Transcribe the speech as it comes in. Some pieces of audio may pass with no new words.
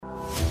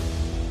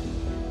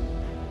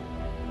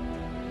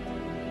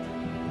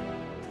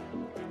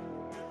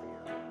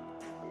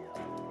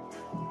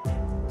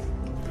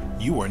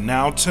You are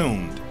now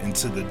tuned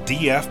into the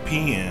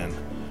DFPN,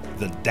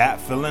 the Dat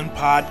Feelin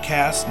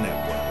Podcast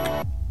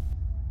Network.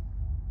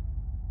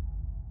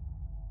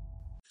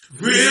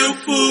 Real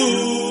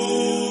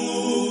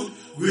food,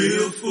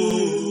 real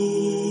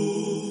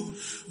food,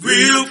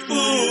 real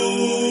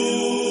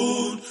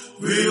food,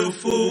 real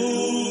food,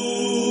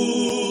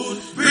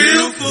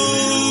 real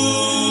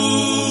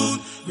food,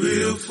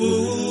 real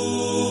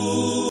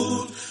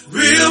food,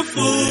 real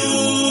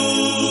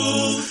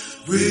food,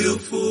 real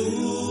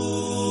food.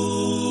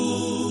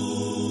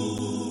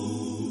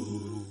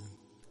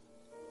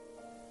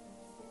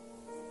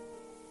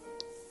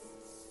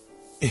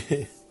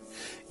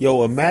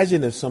 Yo,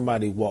 imagine if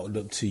somebody walked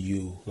up to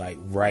you like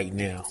right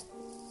now,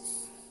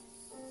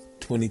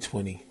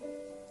 2020,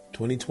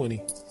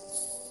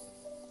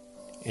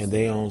 and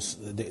they on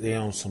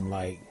some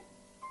like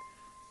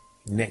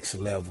next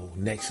level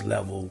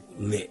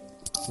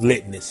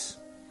litness,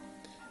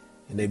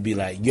 and they be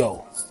like,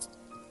 yo,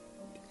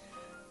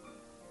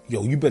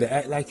 you better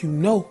act like you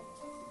know.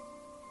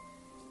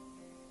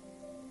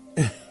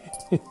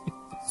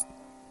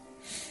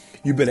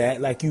 You better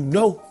act like you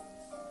know.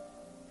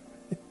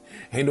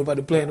 Ain't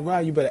nobody playing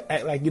around. You better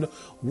act like you know.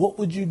 What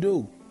would you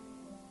do?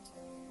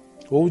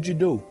 What would you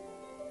do?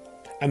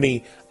 I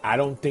mean, I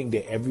don't think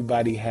that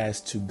everybody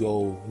has to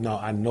go. No,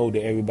 I know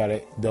that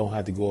everybody don't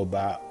have to go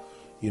about,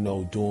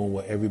 doing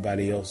what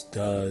everybody else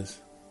does.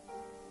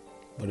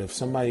 But if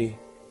somebody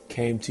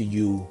came to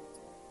you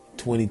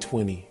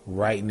 2020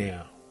 right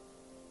now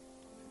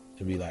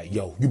and be like,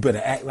 yo, you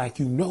better act like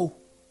you know.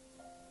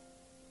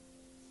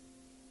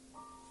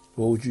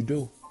 What would you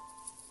do?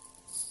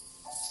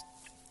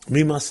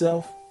 Me,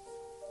 myself,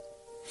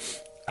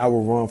 I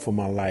will run for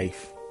my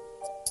life.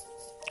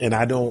 And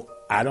I don't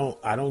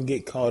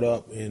get caught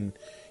up in,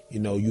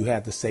 you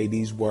have to say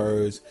these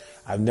words.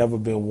 I've never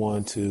been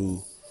one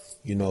to,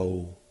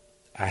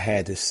 I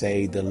had to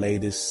say the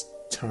latest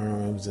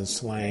terms and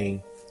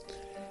slang.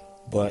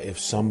 But if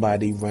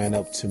somebody ran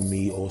up to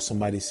me or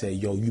somebody said,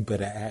 yo, you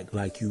better act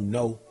like you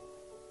know,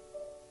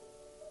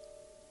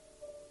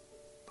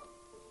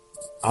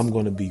 I'm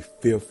going to be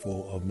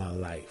fearful of my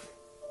life.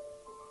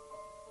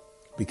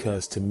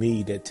 Because to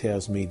me, that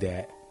tells me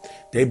that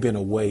they've been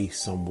away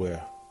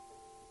somewhere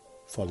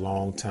for a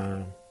long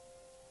time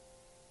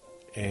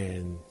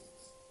and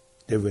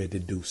they're ready to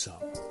do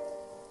something.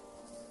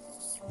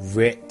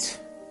 Ready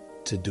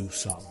to do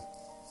something.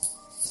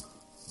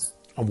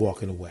 I'm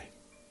walking away.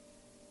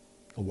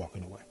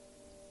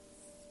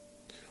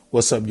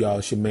 What's up, y'all?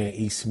 It's your man,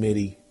 E.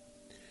 Smitty.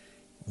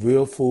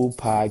 Real Food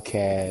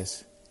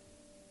Podcast.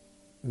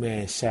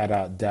 Man, shout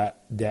out Dat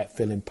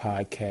Feelin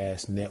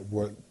Podcast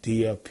Network,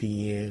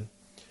 DFPN.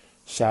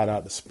 Shout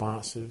out the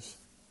sponsors,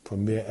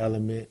 Premier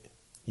Element,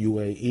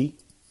 UAE.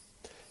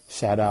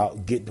 Shout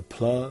out Get the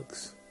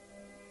Plugs.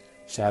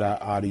 Shout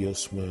out Audio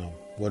Swim.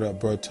 What up,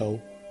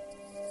 Berto?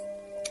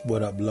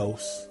 What up,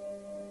 Los?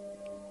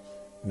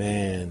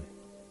 Man,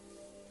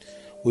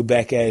 we're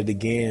back at it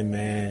again,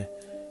 man.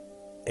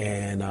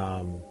 And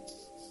I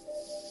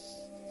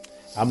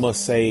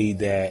must say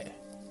that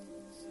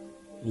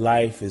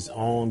life is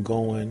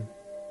ongoing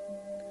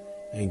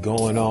and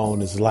going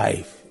on is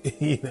life,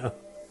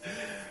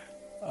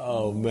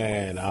 Oh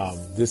man,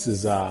 this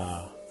is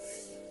a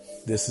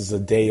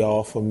day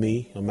off for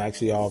me. I'm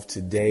actually off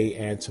today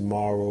and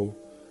tomorrow,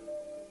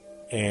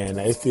 and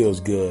it feels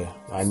good.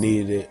 I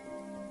needed it.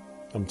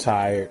 I'm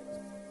tired,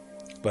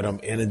 but I'm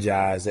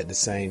energized at the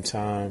same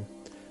time.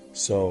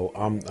 So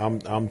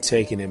I'm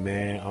taking it,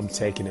 man.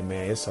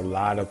 It's a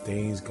lot of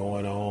things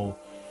going on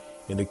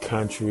in the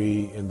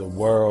country, in the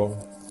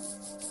world,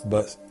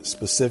 but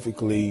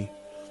specifically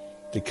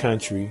the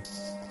country.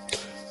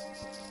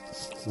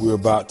 We're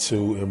about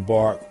to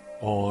embark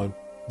on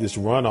this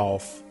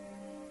runoff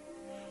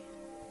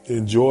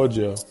in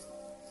Georgia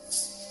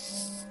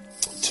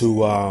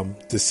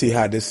to see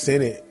how this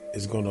Senate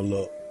is going to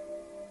look.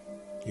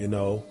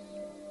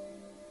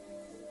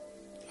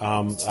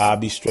 I'll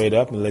be straight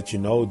up and let you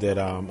know that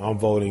I'm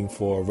voting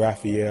for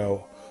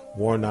Raphael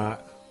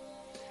Warnock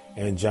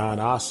and Jon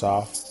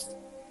Ossoff.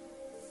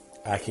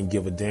 I can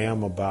give a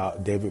damn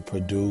about David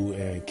Perdue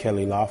and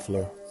Kelly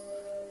Loeffler.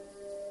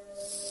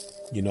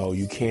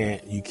 You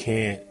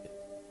can't,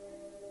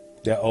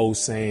 that old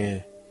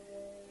saying,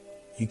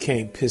 you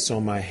can't piss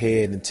on my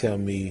head and tell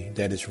me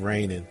that it's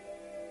raining.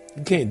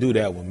 You can't do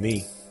that with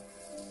me,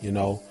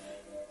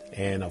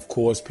 And of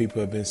course, people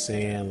have been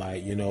saying,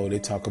 like, they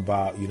talk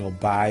about,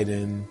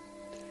 Biden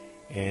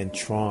and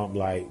Trump,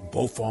 like,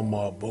 both of them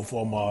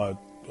are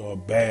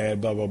bad,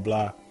 blah, blah,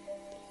 blah.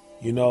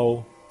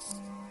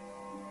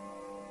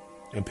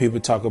 And people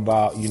talk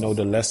about,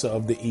 the lesser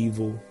of the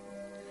evil.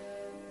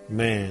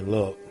 Man,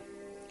 look,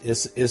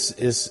 it's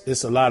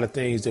a lot of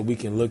things that we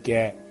can look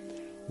at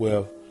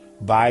with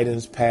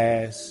Biden's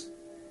past,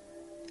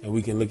 and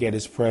we can look at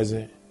his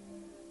present,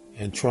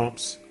 and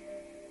Trump's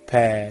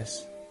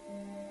past,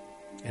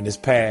 and his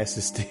past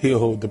is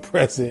still the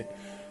present.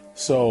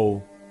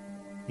 So,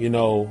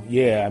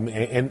 yeah, I mean,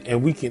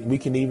 and we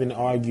can even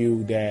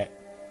argue that,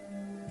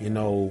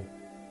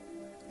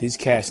 These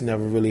cats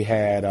never really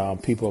had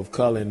people of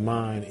color in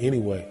mind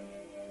anyway.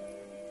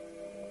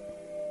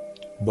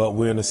 But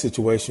we're in a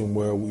situation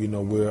where, you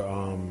know,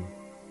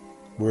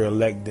 we're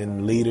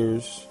electing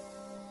leaders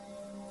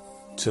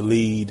to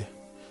lead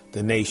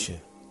the nation.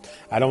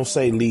 I don't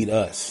say lead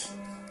us,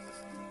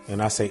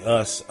 and I say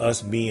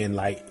us being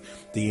like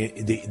the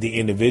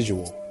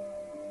individual.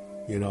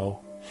 You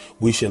know,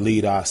 we should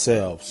lead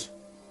ourselves.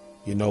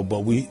 You know, but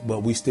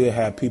we still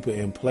have people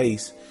in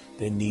place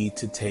that need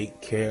to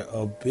take care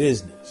of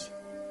business.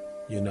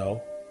 You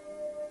know,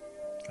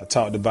 I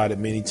talked about it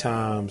many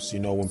times. You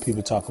know, when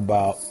people talk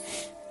about,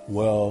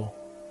 well,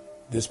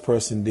 this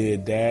person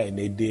did that and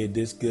they did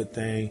this good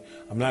thing.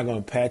 I'm not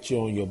going to pat you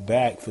on your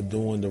back for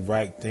doing the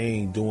right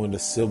thing, doing the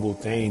civil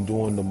thing,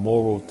 doing the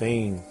moral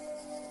thing.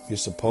 You're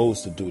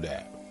supposed to do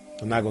that.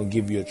 I'm not going to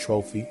give you a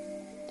trophy.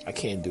 I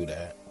can't do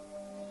that.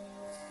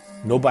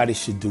 Nobody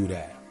should do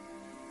that.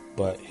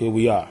 But here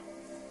we are,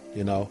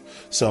 you know.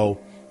 So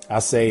I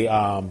say,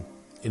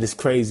 it is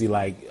crazy.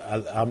 Like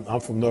I'm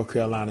from North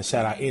Carolina.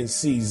 Shout out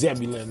NC,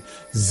 Zebulon,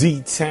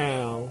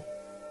 Z-Town,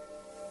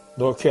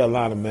 North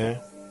Carolina, man.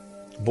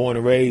 Born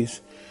and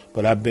raised,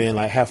 but I've been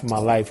like half of my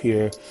life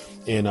here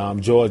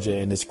in Georgia,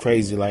 and it's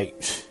crazy.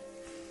 Like,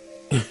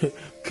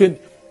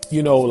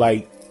 you know,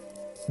 like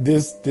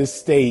this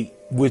state,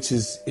 which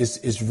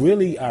is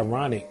really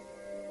ironic,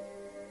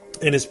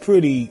 and it's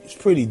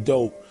pretty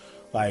dope.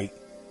 Like,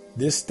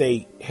 this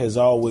state has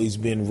always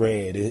been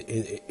red.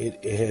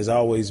 It has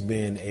always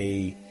been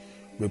a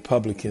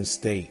Republican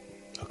state,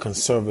 a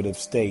conservative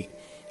state.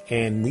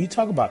 And when you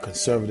talk about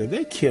conservative,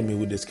 they kill me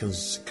with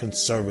this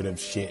conservative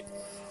shit.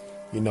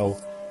 You know,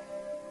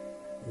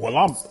 well,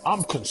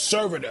 I'm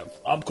conservative.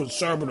 I'm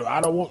conservative.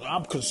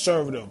 I'm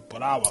conservative,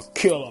 but I will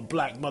kill a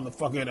black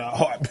motherfucker in a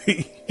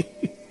heartbeat.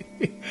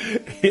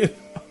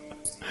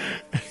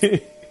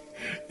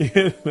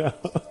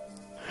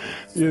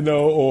 you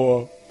know,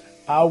 or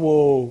I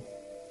will,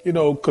 you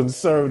know,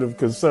 conservative.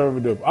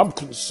 I'm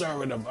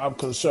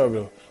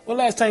conservative. Well,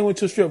 last time you went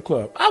to a strip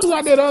club, I was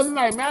out there the other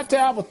night, man. I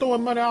tell you, I was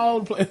throwing money all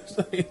over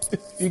the place.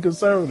 You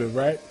conservative,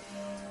 right?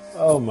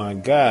 Oh my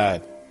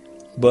God.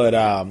 But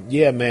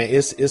yeah, man,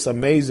 it's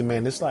amazing,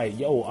 man. It's like,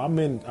 yo, I'm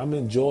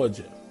in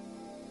Georgia.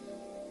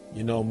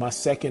 You know, my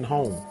second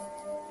home.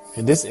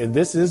 And this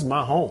is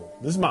my home.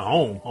 This is my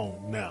home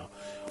now.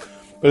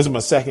 But this is my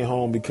second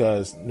home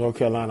because North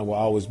Carolina will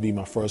always be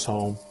my first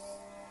home.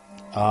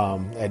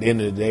 At the end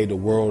of the day, the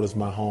world is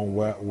my home.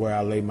 Where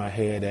I lay my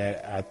head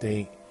at,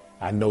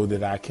 I know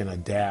that I can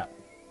adapt.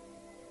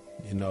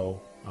 You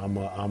know, I'm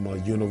a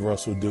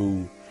universal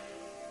dude.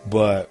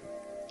 But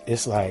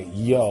it's like,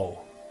 yo,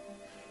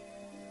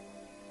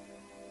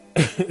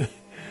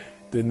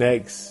 the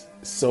next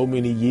so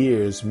many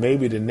years,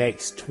 maybe the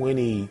next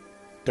 20,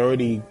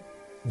 30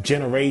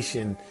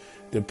 generation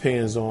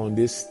depends on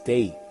this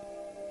state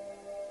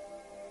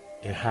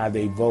and how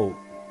they vote.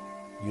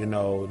 You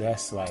know,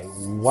 that's like,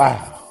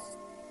 wow.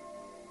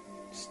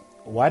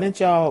 Why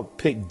didn't y'all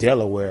pick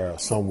Delaware or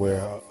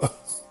somewhere?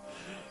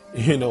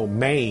 You know,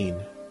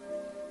 Maine,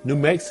 New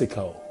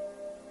Mexico.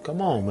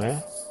 Come on,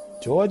 man.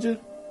 Georgia?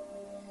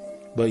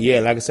 But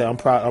yeah, like I said, I'm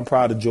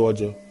proud of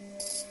Georgia.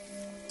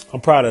 I'm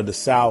proud of the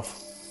South,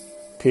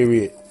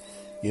 period,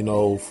 you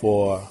know,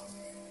 for,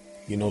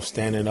 you know,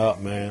 standing up,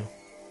 man.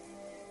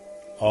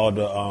 All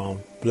the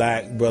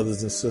black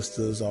brothers and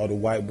sisters, all the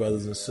white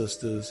brothers and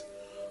sisters,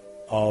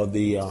 all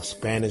the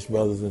Spanish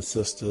brothers and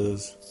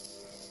sisters,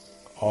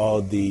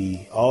 all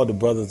the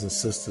brothers and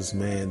sisters,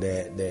 man,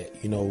 that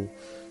you know,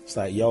 it's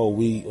like, yo,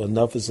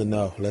 enough is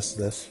enough.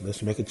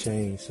 Let's make a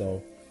change.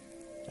 So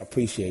I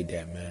appreciate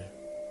that, man.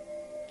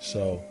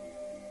 So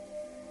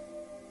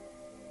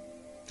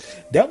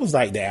that was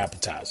like the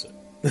appetizer,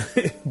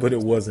 but it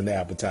wasn't the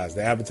appetizer.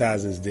 The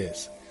appetizer is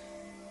this.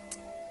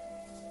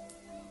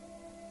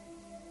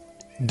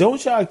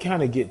 Don't y'all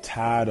kind of get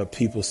tired of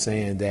people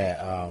saying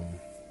that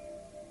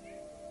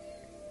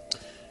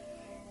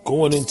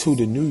going into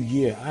the new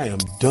year, I am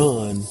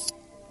done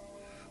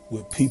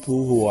with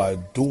people who are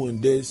doing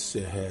this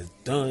and has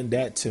done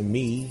that to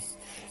me,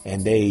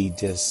 and they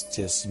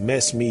just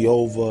mess me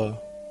over,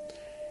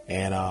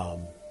 and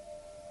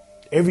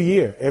every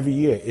year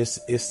it's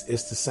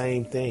the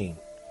same thing.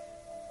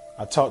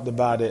 I talked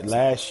about it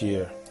last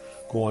year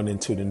going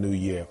into the new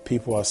year.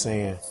 People are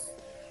saying,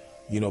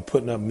 you know,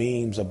 putting up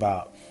memes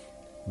about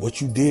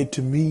what you did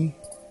to me.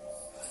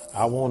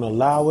 I won't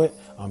allow it.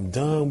 I'm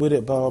done with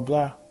it, blah, blah,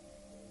 blah.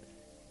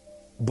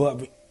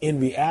 But in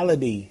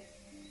reality,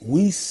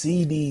 we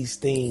see these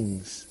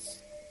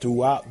things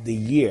throughout the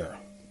year,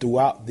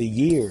 throughout the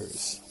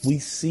years. We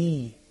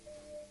see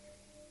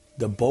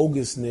the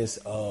bogusness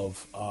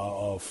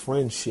of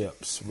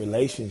friendships,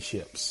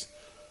 relationships,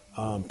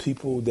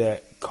 people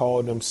that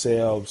call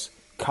themselves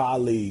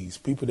colleagues,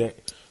 people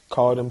that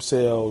call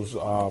themselves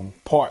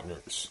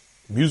partners,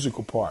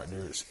 musical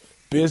partners,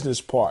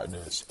 business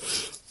partners,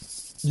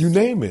 you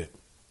name it.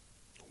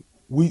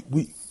 We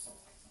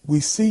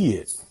see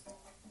it.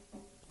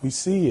 We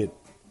see it.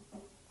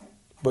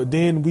 But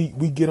then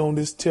we get on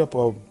this tip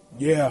of,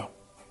 yeah,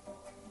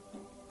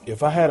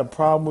 if I had a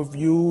problem with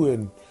you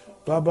and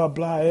blah, blah,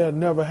 blah, it'll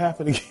never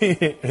happen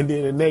again. And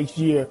then the next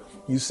year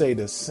you say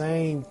the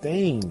same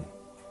thing.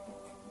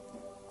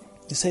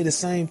 You say the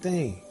same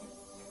thing.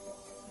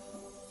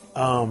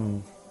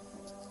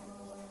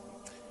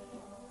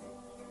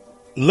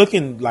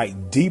 Looking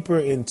like deeper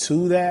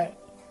into that,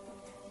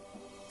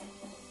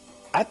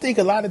 I think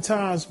a lot of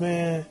times,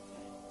 man,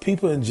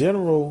 people in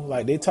general,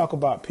 like they talk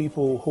about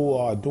people who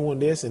are doing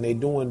this and they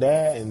doing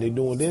that and they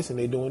doing this and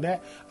they doing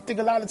that. I think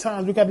a lot of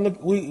times we got to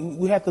look.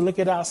 We have to look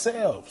at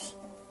ourselves.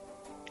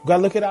 We got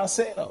to look at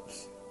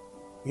ourselves.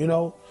 You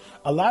know,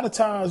 a lot of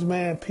times,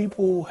 man,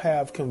 people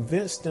have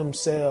convinced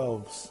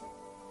themselves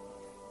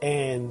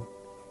and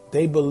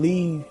they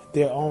believe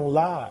their own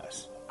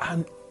lies.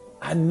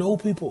 I know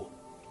people.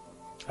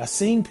 I've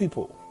seen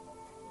people.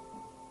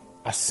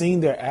 I've seen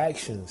their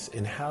actions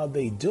and how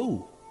they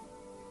do.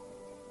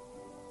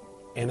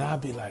 And I'll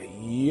be like,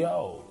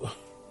 yo,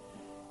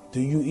 do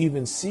you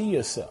even see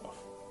yourself?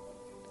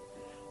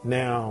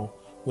 Now,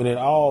 when it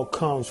all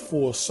comes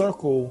full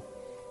circle,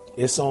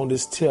 it's on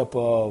this tip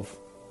of,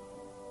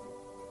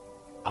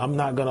 I'm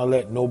not going to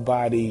let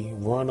nobody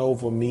run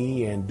over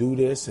me and do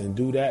this and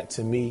do that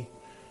to me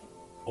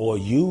or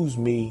use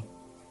me.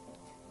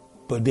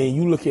 But then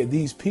you look at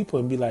these people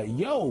and be like,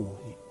 yo,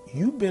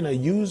 you've been a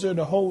user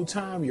the whole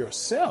time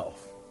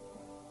yourself.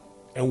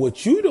 And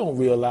what you don't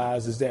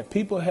realize is that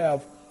people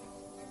have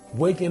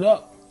waken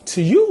up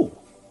to you.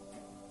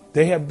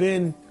 They have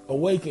been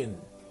awakened.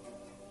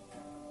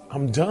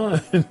 I'm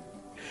done.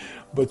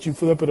 But you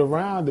flip it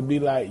around to be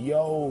like,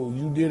 yo,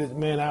 you did it,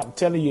 man. I'm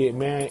telling you,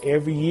 man,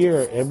 every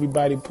year,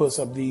 everybody puts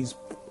up these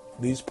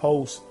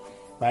posts,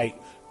 like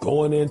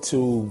going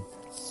into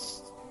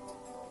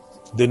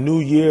the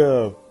new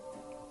year,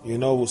 you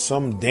know,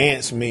 some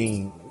dance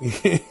meme.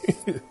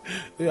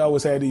 They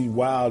always had these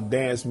wild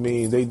dance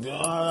memes. They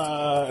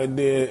and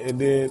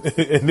then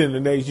the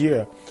next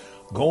year,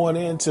 going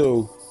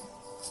into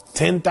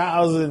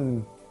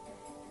 10,000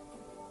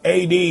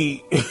 AD,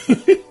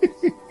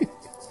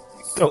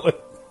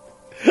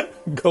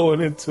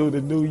 going into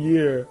the new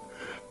year,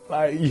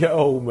 like,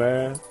 yo,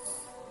 man,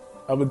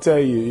 I'm gonna tell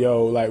you,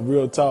 yo, like,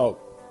 real talk,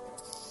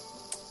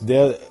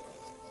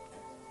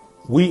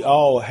 we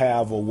all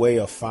have a way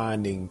of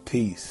finding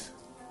peace.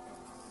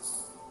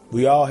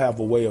 We all have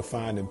a way of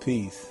finding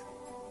peace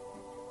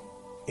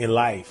in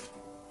life.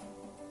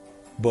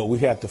 But we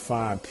have to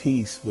find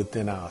peace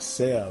within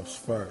ourselves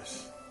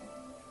first.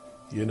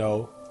 You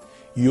know,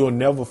 you'll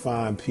never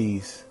find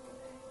peace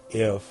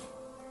if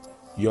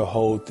your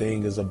whole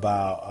thing is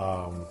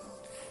about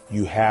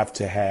you have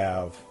to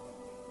have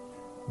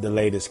the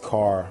latest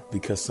car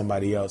because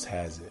somebody else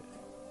has it.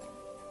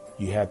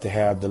 You have to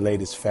have the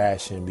latest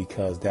fashion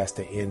because that's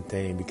the in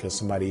thing because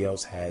somebody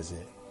else has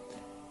it.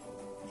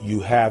 You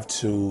have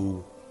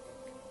to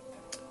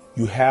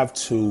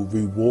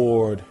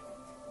reward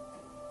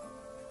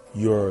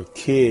your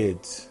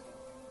kids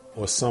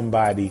or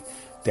somebody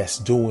that's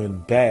doing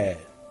bad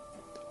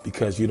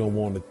because you don't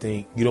want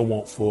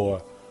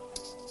for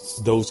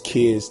those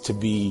kids to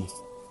be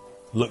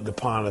looked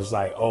upon as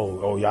like,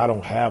 oh, y'all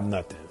don't have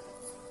nothing.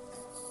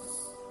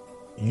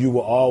 You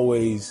will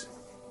always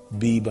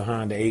be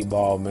behind the 8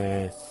 ball,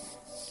 man,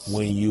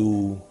 when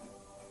you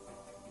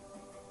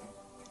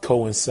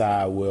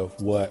coincide with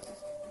what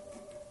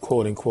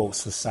quote unquote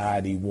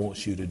society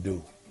wants you to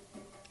do.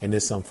 And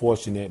it's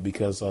unfortunate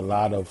because a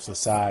lot of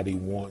society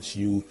wants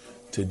you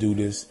to do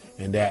this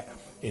and that.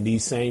 And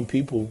these same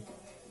people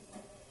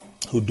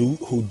who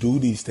do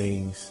these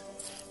things,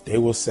 they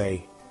will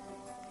say,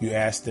 you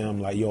ask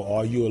them like, yo,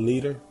 are you a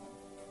leader?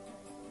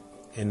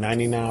 And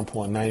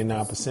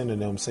 99.99% of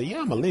them say,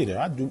 yeah, I'm a leader.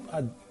 I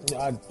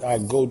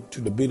go to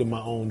the beat of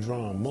my own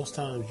drum. Most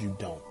times you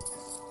don't.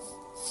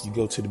 You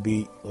go to the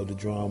beat of the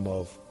drum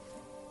of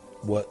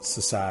what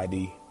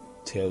society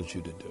tells you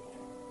to do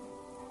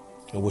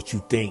and what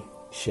you think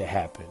should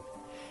happen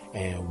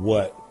and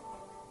what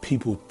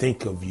people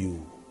think of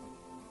you.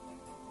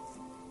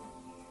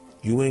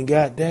 You ain't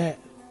got that?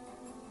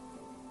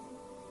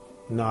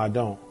 No, I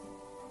don't.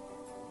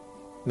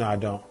 No, I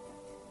don't.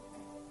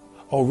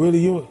 Oh, really?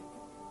 You?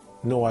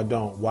 No, I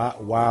don't. Why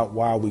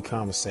are we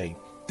conversating?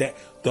 That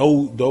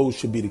those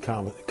should be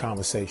the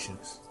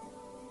conversations.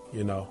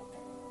 You know,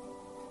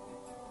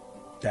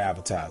 the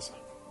appetizer.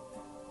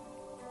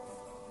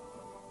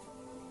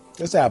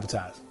 That's the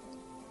appetizer.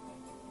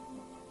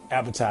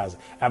 Appetizer.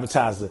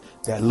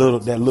 That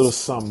little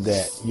something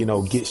that, you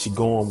know, gets you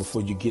going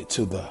before you get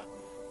to the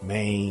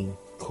main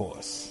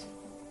course.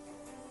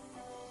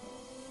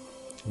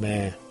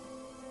 Man.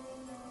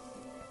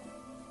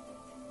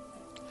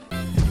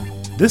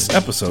 This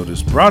episode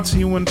is brought to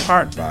you in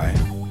part by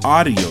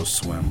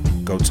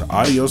AudioSwim. Go to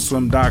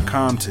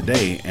audioswim.com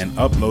today and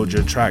upload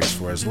your tracks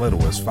for as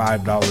little as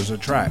 $5 a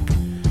track.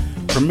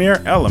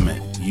 Premier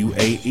Element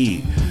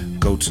UAE.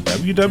 Go to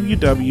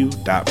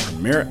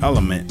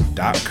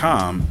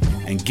www.premierelement.com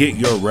and get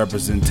your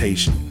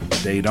representation.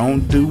 They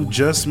don't do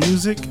just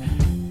music,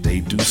 they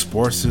do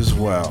sports as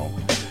well.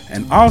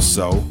 And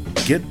also,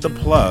 get the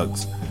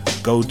plugs.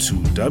 Go to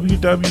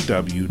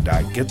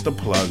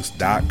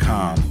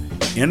www.gettheplugs.com,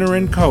 enter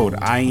in code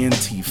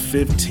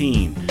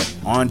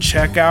INT15 on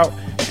checkout,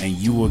 and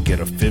you will get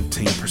a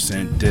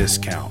 15%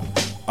 discount.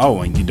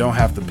 Oh, and you don't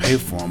have to pay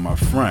for them up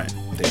front.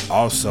 They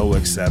also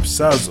accept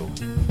Sezzle.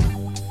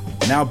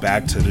 Now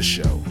back to the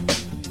show.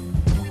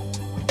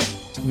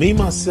 Me,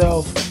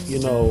 myself,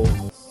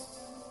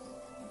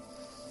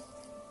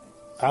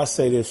 I'll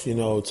say this,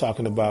 I'm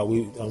talking about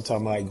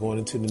like going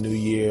into the new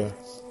year.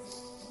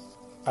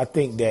 I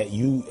think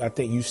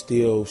you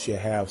still should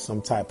have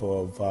some type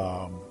of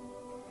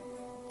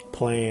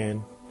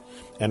plan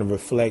and a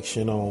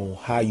reflection on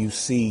how you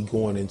see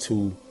going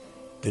into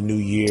the new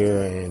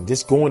year and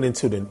just going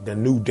into the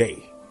new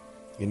day,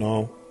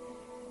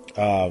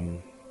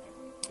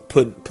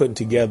 putting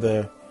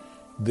together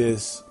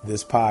this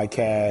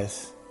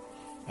podcast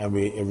and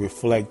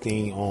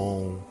reflecting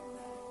on,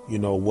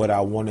 what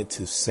I wanted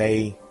to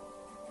say.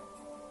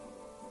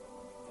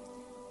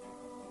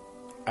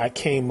 I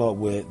came up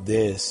with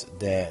this,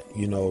 that,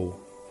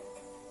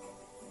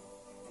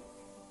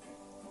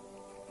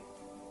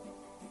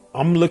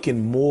 I'm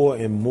looking more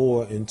and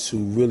more into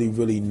really,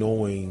 really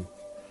knowing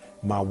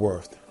my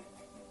worth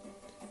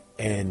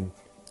and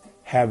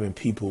having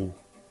people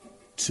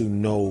to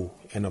know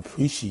and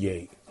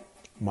appreciate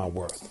my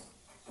worth.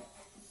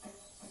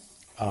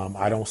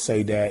 I don't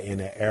say that in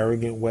an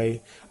arrogant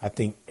way. I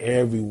think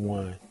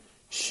everyone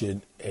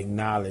should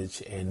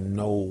acknowledge and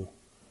know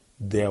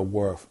their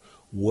worth,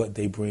 what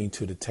they bring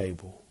to the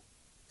table,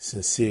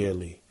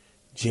 sincerely,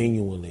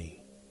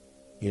 genuinely,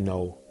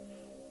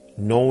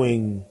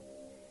 knowing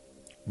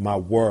my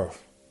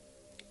worth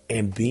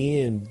and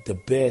being the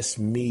best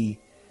me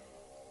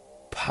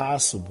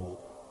possible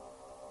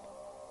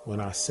when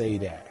I say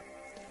that.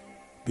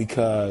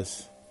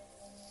 Because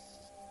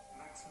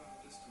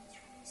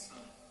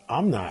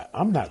I'm not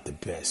the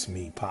best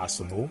me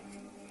possible.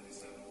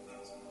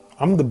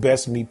 I'm the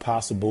best me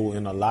possible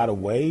in a lot of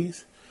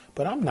ways,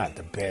 but I'm not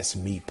the best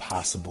me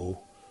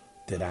possible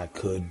that I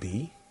could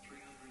be.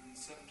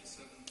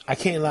 I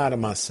can't lie to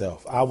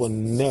myself. I will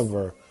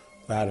never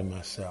lie to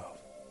myself.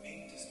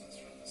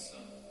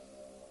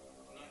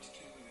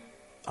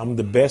 I'm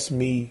the best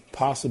me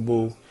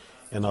possible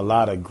in a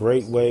lot of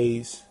great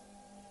ways,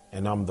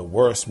 and I'm the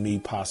worst me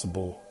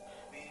possible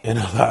in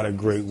a lot of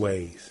great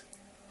ways.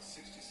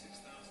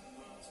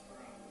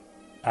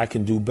 I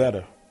can do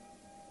better,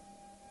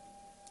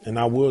 and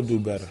I will do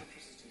better.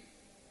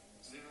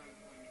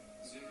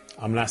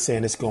 I'm not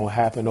saying it's going to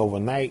happen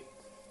overnight,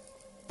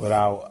 but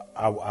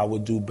I will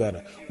do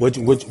better. What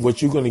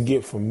you're going to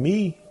get from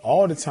me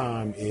all the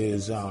time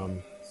is a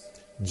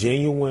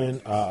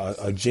genuine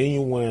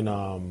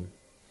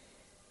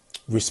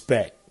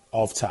respect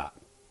off top.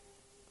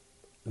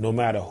 No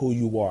matter who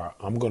you are,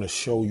 I'm going to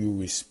show you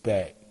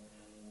respect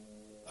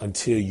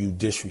until you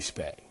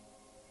disrespect.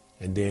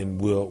 And then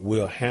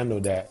we'll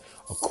handle that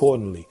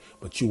accordingly.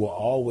 But you will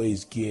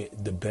always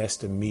get the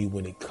best of me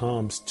when it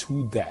comes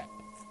to that,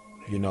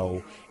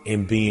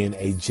 in being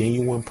a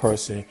genuine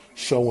person,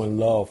 showing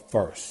love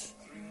first.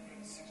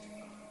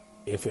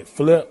 If it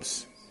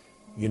flips,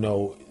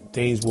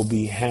 things will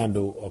be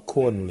handled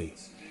accordingly.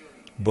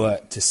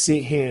 But to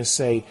sit here and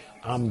say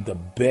I'm the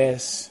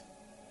best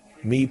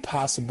me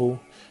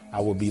possible,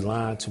 I will be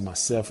lying to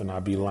myself and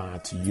I'll be lying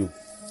to you.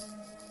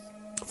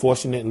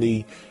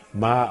 Fortunately,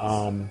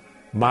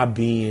 my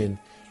being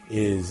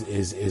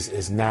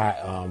is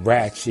not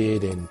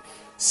ratchet and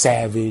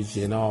savage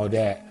and all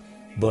that.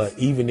 But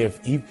even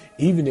if you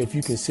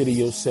consider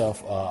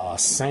yourself a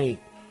saint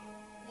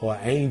or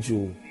an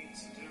angel,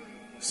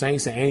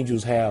 saints and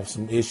angels have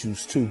some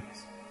issues too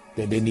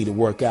that they need to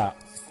work out.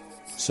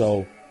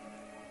 So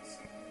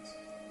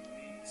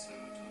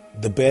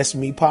the best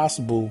me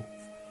possible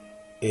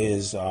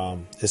is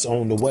it's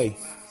on the way.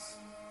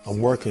 I'm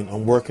working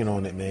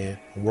on it, man.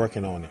 I'm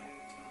working on it.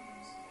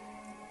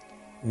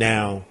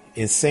 Now,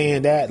 in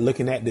saying that,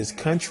 looking at this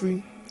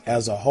country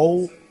as a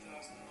whole,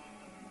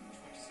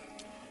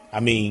 I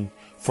mean,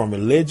 from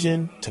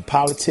religion to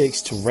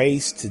politics to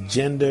race to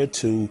gender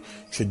to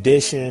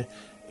tradition,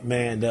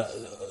 man,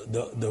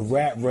 the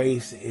rat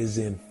race is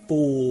in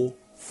full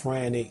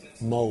frantic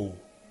mode.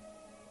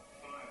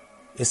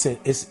 It's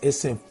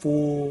in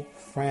full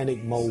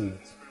frantic mode.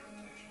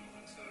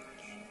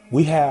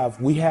 We have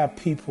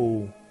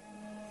people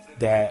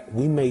that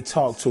we may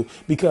talk to,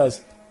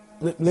 because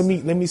let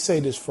me say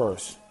this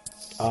first.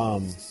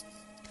 Our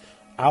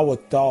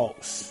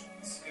thoughts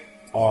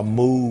are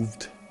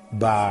moved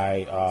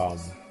by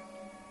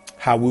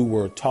how we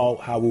were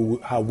taught, how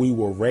we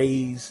were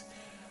raised,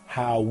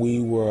 how we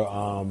were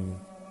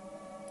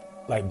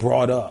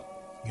brought up.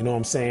 You know what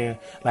I'm saying?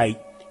 Like,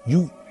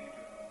 you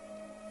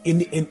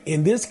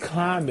in this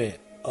climate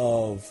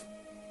of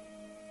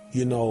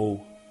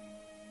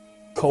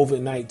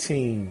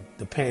COVID-19,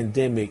 the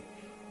pandemic,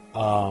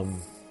 a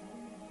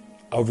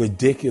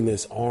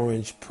ridiculous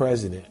orange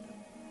president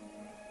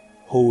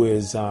who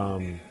is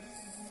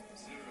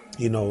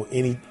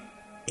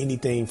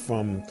anything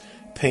from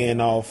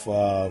paying off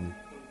a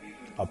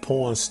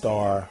porn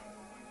star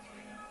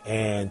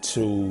and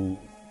to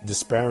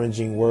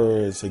disparaging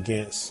words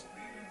against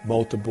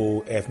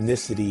multiple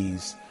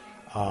ethnicities,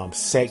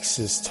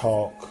 sexist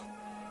talk,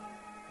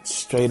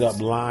 straight up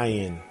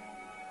lying.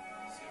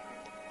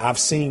 I've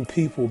seen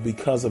people,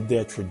 because of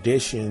their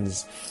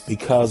traditions,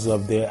 because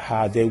of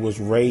how they was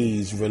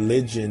raised,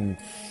 religion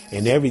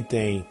and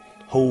everything,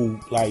 who,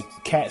 like,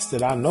 cats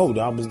that I know that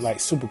I was like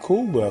super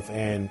cool with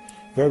and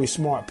very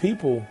smart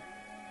people,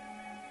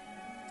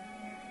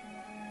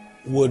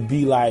 would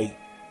be like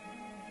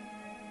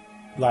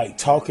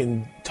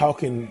talking,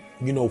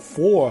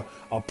 for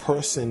a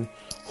person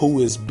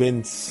who has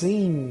been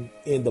seen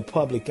in the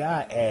public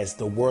eye as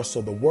the worst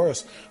of the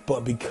worst.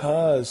 But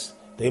because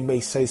they may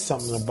say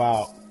something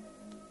about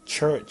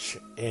church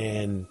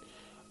and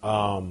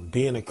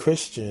being a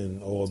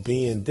Christian or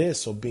being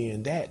this or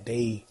being that,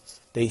 they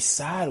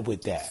side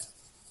with that.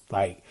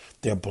 Like,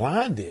 they're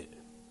blinded.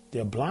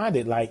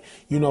 Like,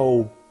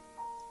 you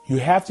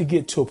have to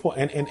get to a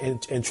point,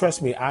 and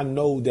trust me, I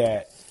know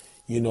that,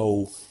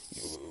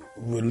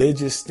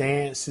 religious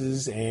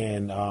stances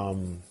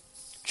and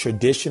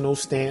traditional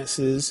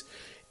stances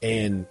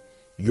and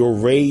your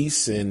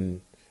race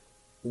and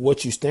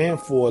what you stand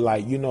for,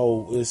 like, it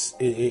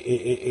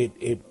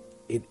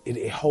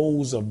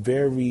holds a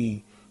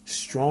very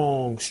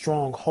strong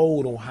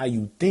hold on how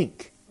you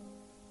think.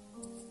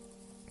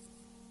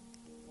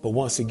 But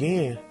once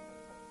again,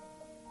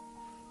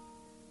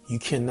 you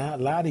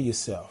cannot lie to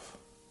yourself.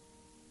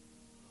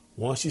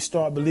 Once you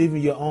start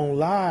believing your own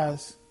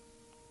lies,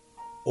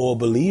 or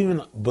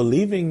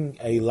believing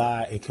a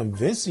lie and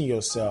convincing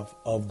yourself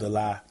of the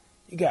lie,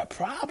 you got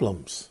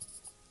problems.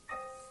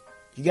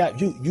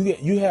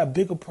 You have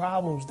bigger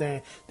problems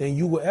than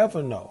you will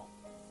ever know.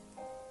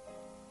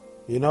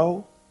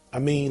 I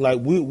mean,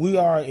 like, we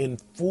are in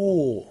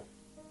full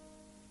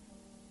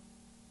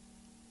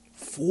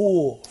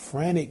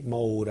frantic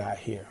mode out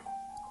here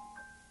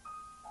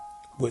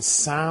with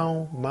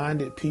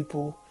sound-minded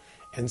people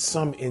and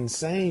some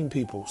insane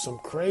people, some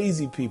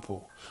crazy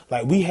people.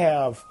 Like, we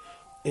have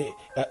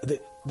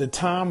the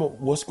time of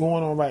what's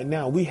going on right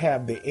now. We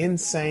have the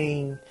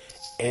insane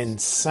and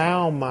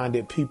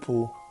sound-minded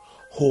people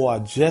who are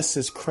just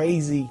as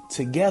crazy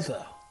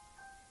together.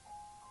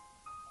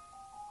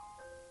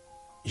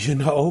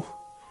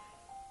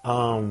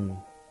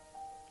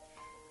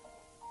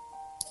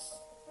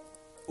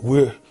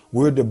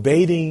 We're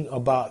debating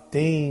about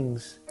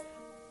things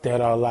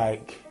that are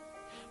like,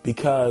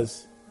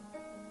 because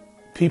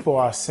people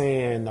are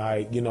saying,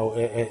 like, it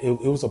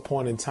was a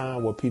point in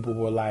time where people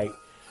were like,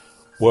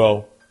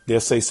 well, they'll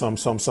say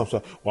something.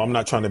 Well, I'm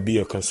not trying to be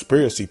a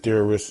conspiracy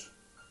theorist,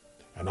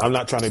 and I'm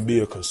not trying to be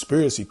a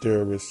conspiracy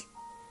theorist.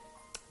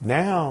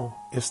 Now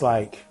it's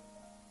like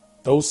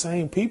those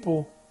same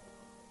people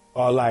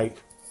are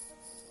like,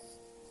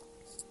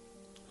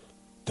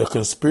 the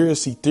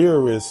conspiracy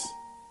theorist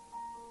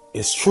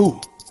is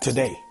true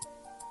today.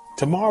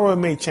 Tomorrow it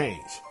may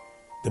change.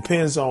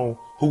 Depends on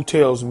who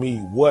tells me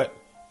what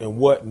and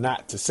what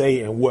not to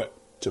say and what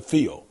to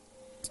feel.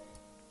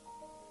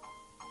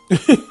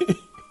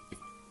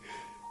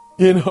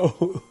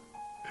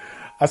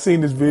 I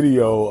seen this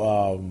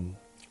video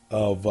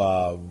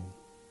of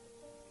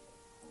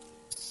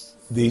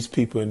these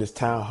people in this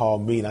town hall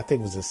meeting. I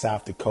think it was in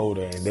South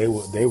Dakota, and they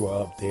were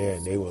up there,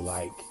 and they were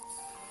like,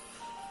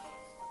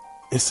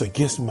 it's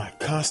against my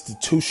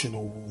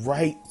constitutional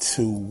right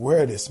to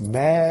wear this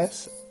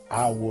mask.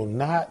 I will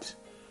not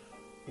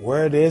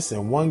wear this.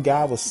 And one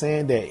guy was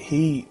saying that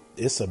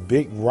it's a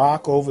big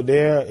rock over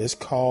there. It's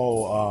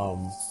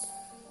called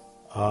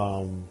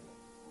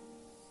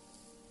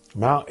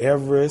Mount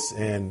Everest,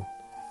 and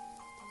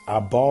I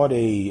bought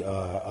a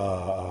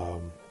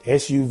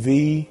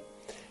SUV,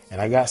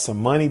 and I got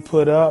some money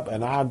put up,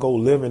 and I go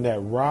live in that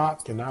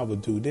rock, and I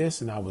would do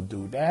this and I would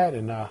do that,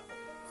 and I'm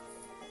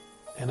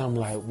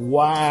like,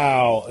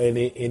 wow, and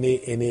it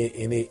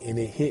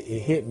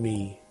hit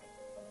me.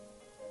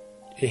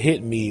 It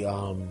hit me.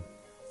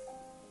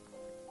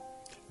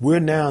 We're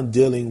now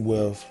dealing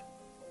with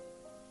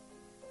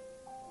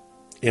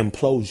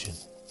implosion.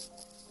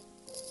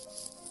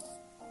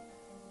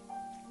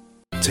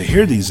 To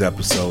hear these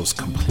episodes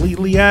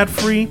completely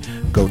ad-free,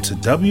 go to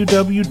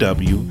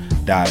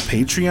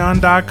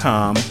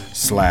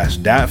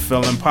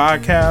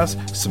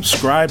www.patreon.com/datfeelingpodcast.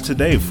 Subscribe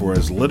today for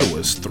as little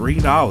as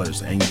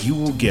 $3, and you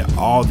will get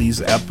all these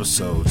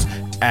episodes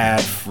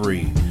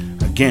ad-free.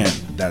 Again,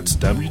 that's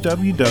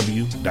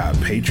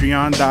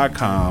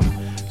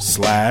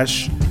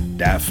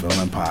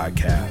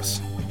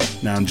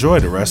www.patreon.com/datfeelingpodcast. Now enjoy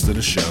the rest of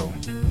the show.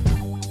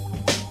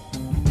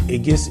 It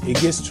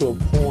gets to a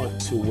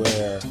point to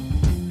where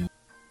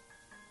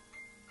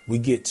we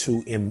get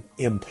to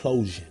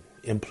implosion.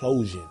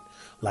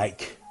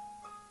 Like,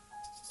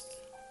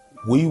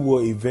 we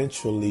will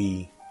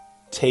eventually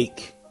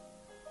take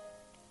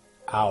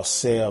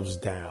ourselves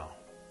down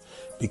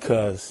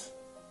because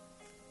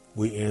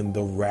we're in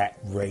the rat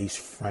race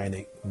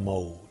frantic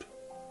mode.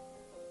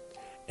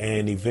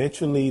 And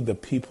eventually the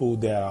people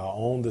that are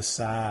on the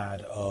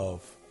side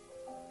of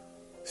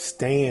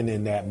staying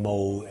in that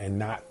mode and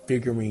not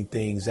figuring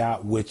things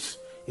out, which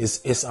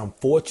It's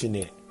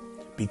unfortunate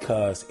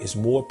because it's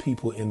more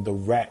people in the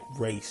rat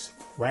race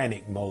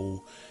frantic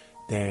mode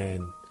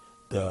than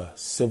the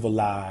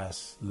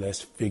civilized,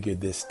 let's figure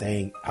this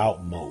thing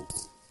out mode.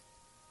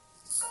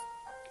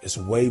 It's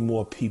way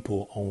more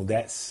people on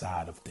that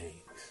side of things.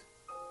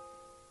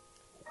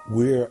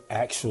 We're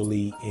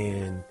actually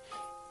in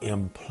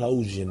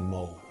implosion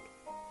mode.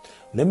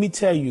 Let me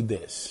tell you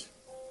this.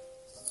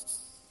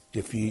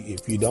 If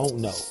you don't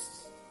know,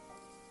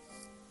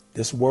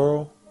 this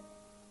world,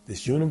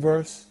 this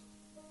universe,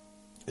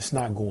 it's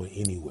not going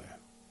anywhere.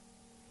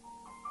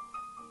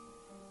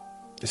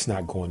 It's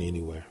not going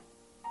anywhere.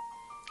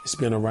 It's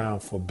been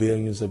around for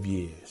billions of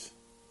years.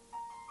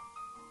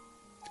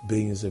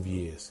 Billions of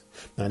years.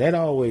 Now that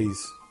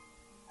always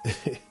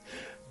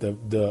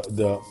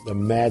the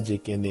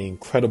magic and the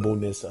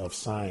incredibleness of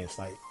science.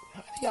 Like,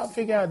 how do y'all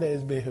figure out that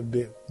it's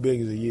been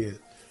billions of years?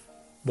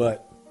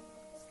 But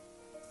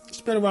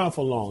it's been around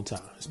for a long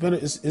time. It's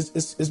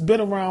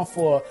been around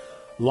for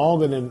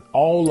longer than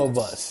all of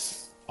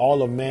us,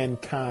 all of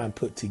mankind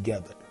put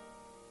together.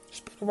 It's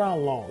been around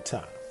a long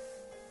time.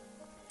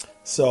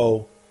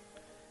 So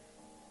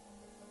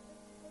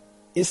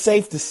it's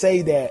safe to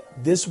say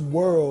that this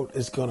world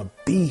is going to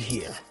be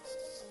here.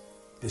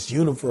 This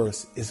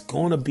universe is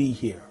going to be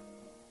here.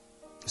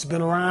 It's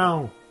been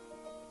around.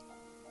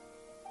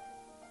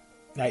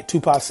 Like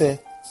Tupac said,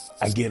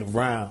 I get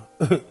around.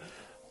 The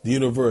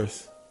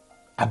universe,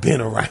 I've been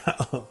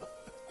around.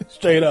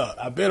 Straight up,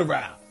 I've been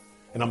around.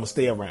 And I'm going to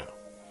stay around.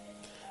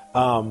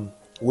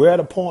 We're at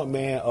a point,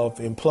 man, of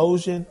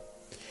implosion.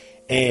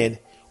 And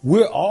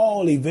we're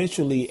all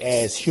eventually,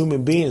 as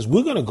human beings,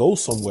 we're going to go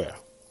somewhere.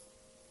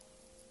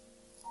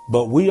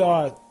 But we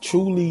are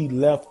truly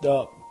left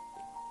up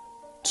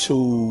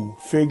to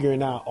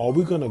figuring out, are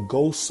we going to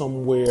go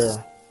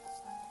somewhere,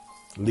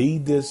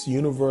 leave this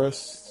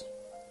universe,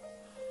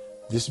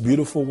 this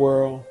beautiful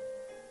world,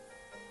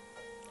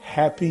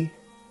 happy,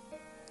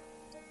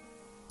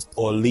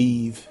 or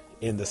leave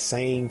in the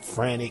same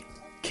frantic,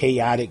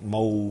 chaotic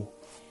mode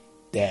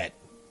that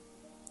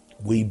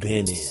we've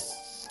been in?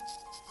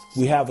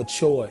 We have a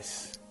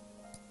choice.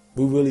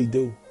 We really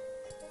do.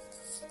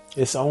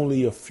 It's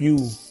only a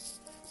few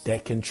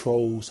that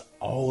controls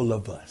all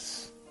of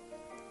us.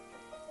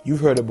 You've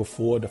heard it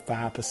before, the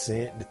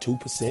 5%, the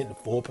 2%, the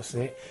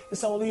 4%.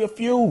 It's only a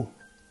few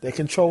that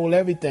control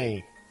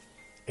everything.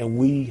 And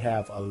we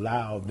have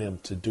allowed them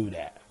to do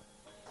that.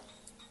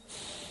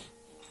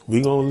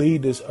 We're going to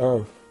leave this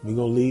earth. We're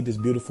going to leave this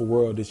beautiful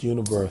world, this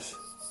universe.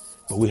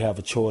 But we have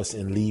a choice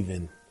in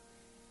leaving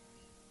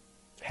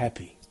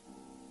happy.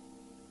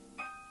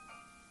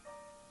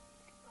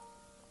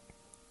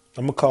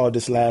 I'm going to call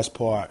this last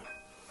part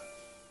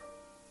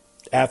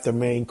after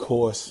main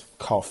course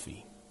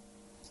coffee.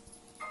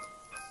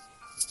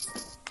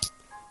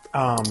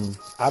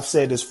 I've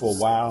said this for a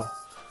while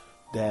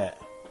that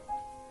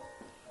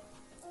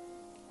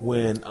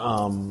when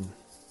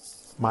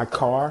my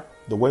car,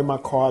 the way my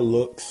car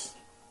looks,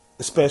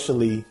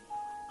 especially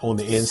on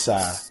the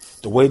inside,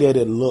 the way that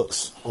it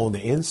looks on the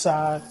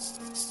inside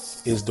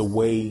is the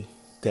way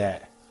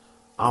that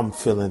I'm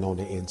feeling on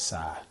the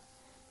inside.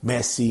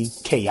 Messy,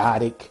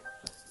 chaotic.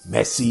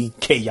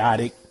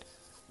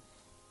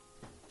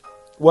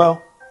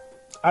 Well,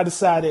 I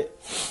decided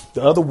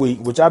the other week,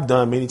 which I've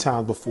done many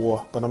times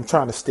before, but I'm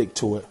trying to stick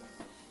to it.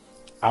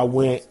 I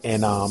went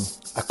and I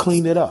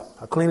cleaned it up.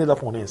 I cleaned it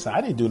up on the inside.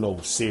 I didn't do no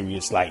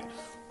serious, like,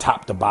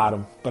 top to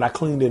bottom, but I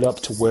cleaned it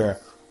up to where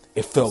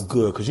it felt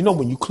good. Because, you know,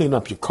 when you clean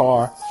up your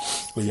car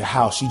or your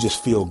house, you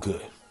just feel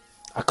good.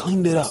 I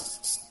cleaned it up.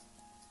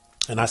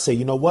 And I say,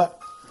 you know what?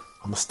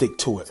 I'm going to stick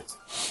to it.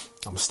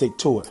 I'm going to stick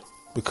to it.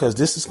 Because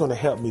this is going to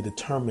help me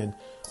determine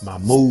my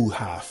mood,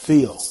 how I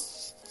feel.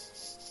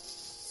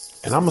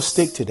 And I'm going to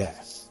stick to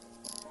that.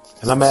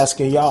 And I'm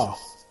asking y'all,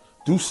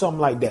 do something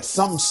like that.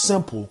 Something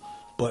simple,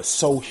 but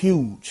so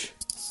huge.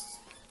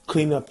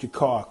 Clean up your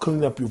car,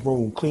 clean up your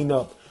room, clean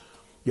up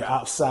your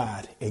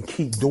outside, and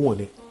keep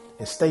doing it.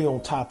 And stay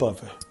on top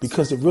of it.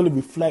 Because it really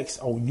reflects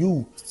on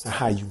you and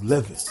how you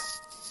living.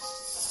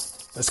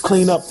 Let's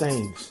clean up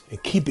things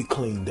and keep it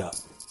cleaned up.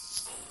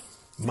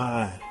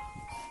 Mind,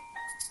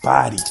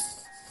 body,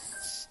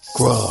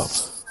 grub.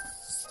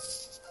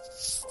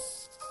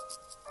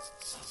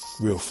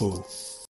 Real food.